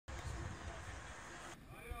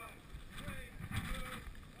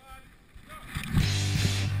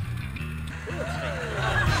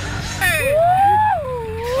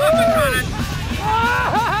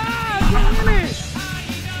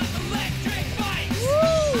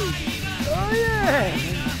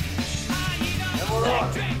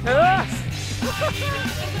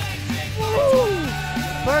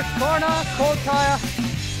First corner, cold tyre.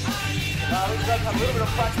 We just have a little bit of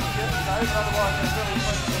practice getting those, but otherwise they're really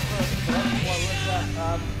close to the first. So that's why we worked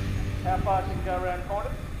out how far you can go around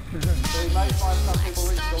corners. So you may find some people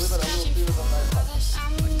reach the limit a little sooner than those touches.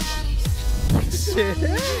 Yeah.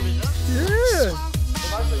 So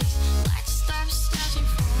mostly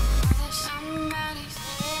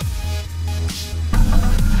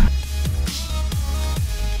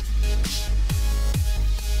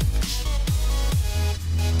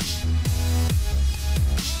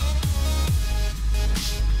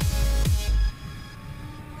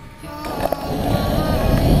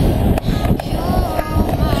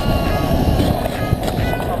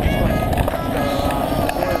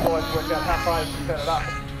how far you can turn it up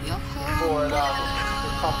before it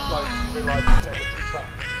comes close to realise you turn it too far.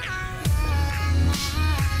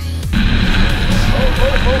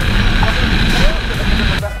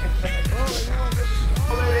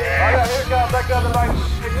 Okay, here we go, back down the bank.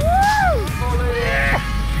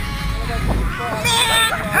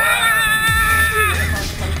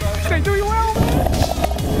 They do you well.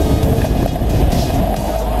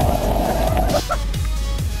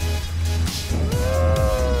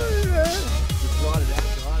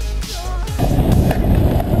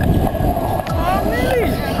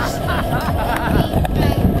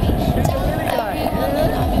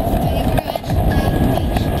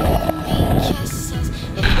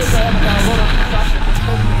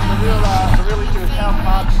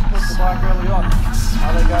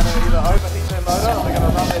 Are they going to either overheat their motor, are they going to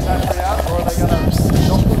run their battery out, or are they going to not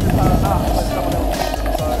push it hard enough and let someone else use it?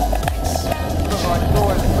 So it's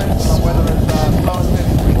always a question on whether it's slow and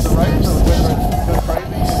steady to win the race or whether it's go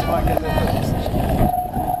crazy and you might get there first.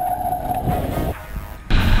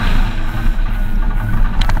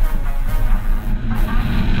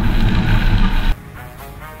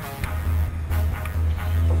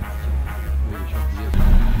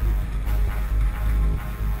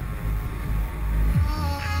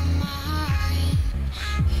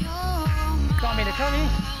 Got me to come in.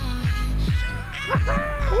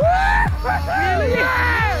 Really?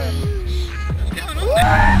 Yeah!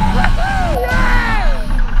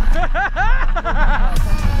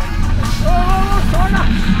 Oh, corner!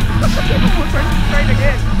 Straight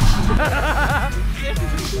again.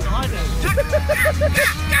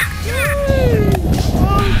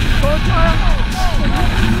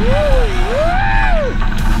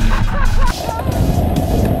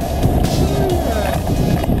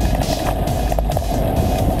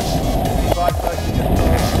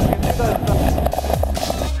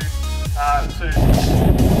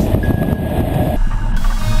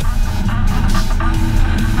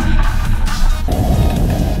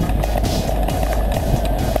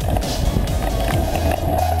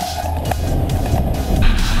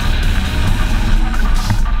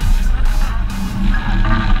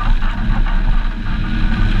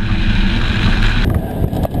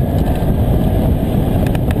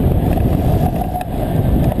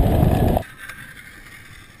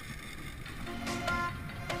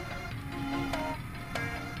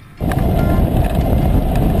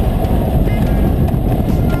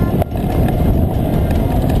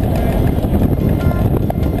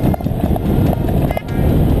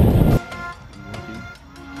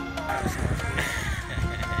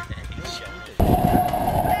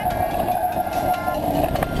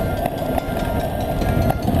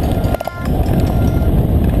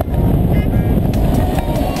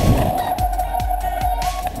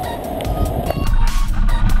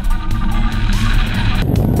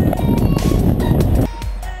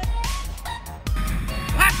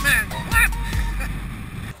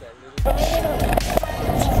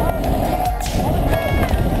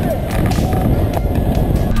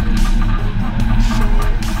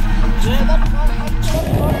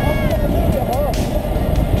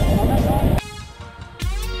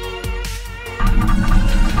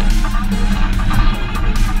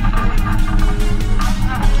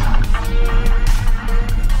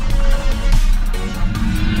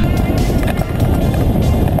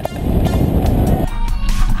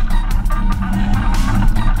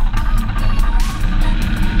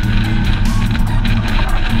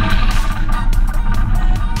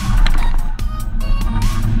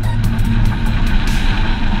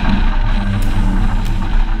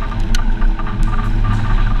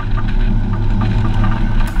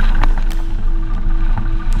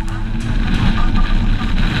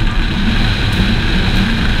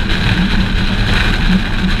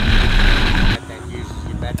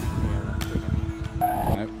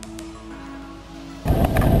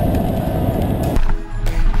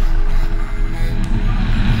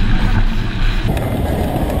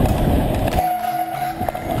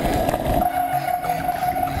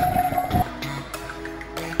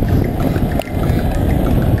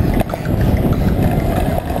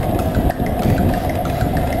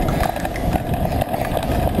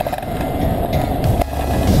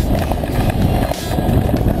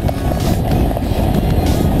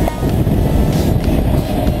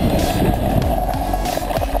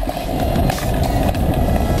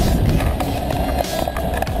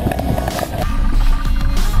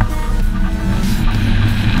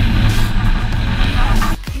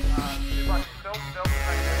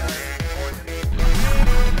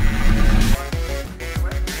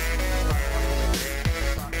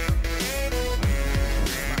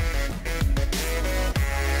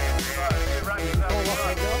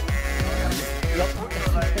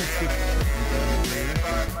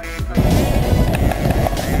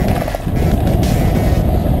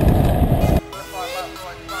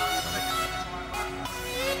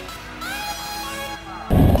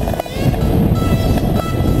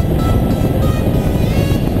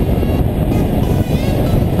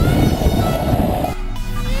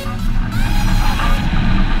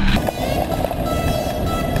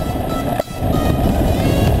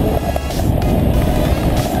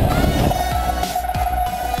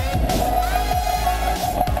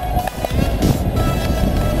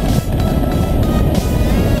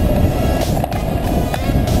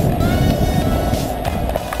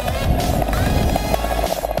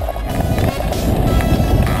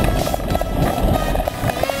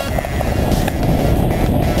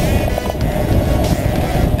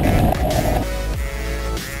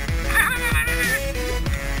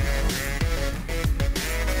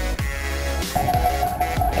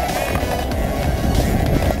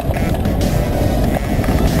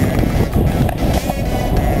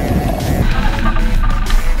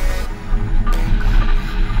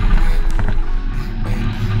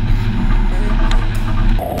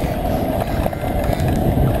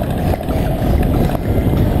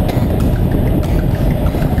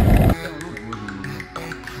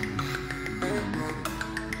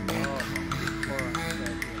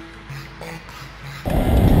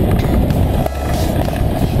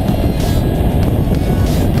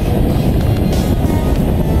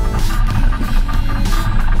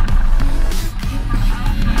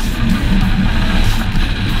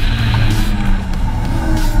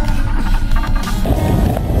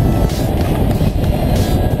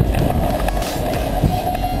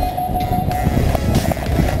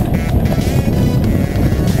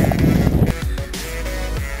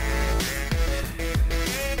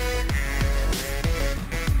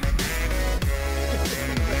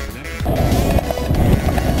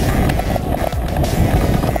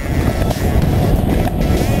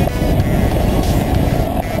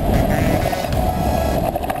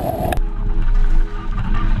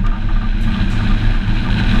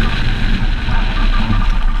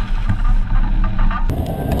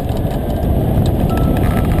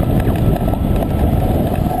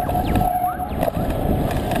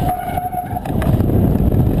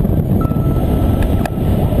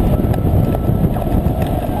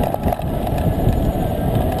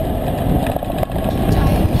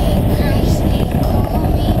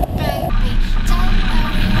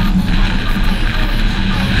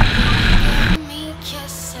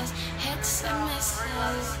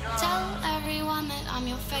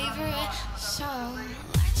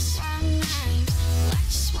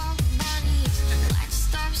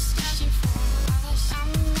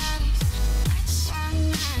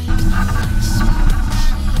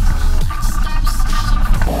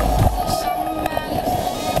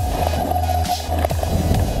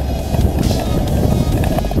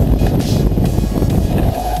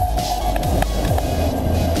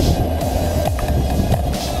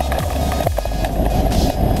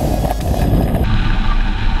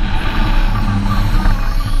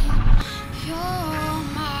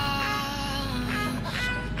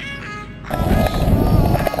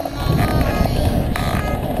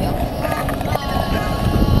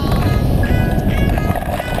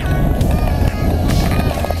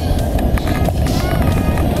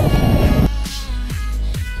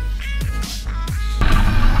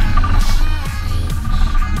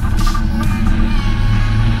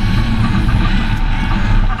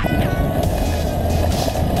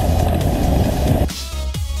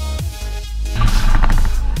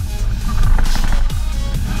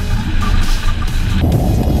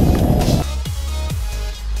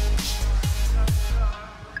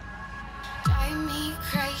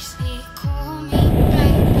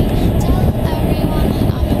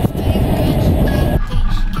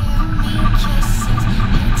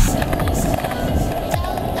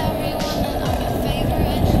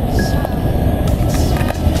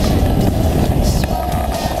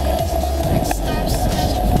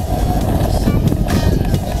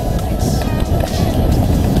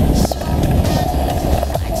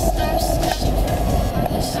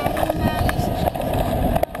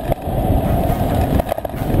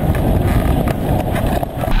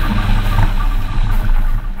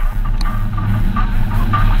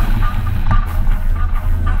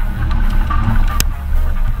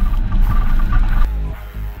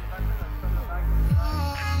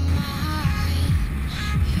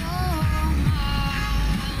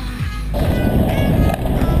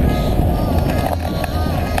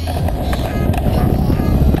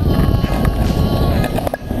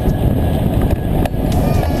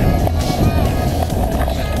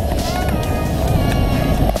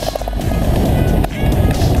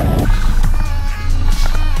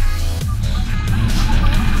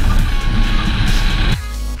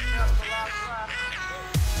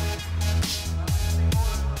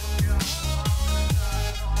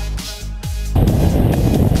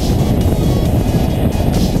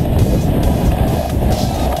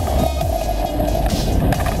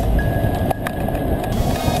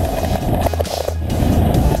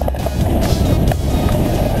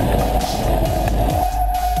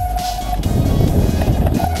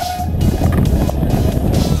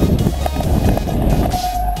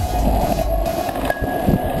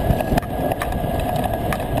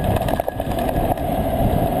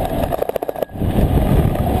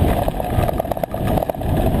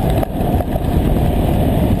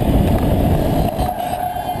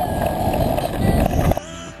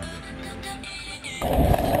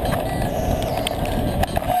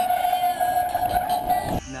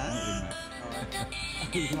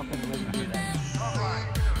 when we do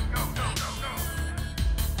that.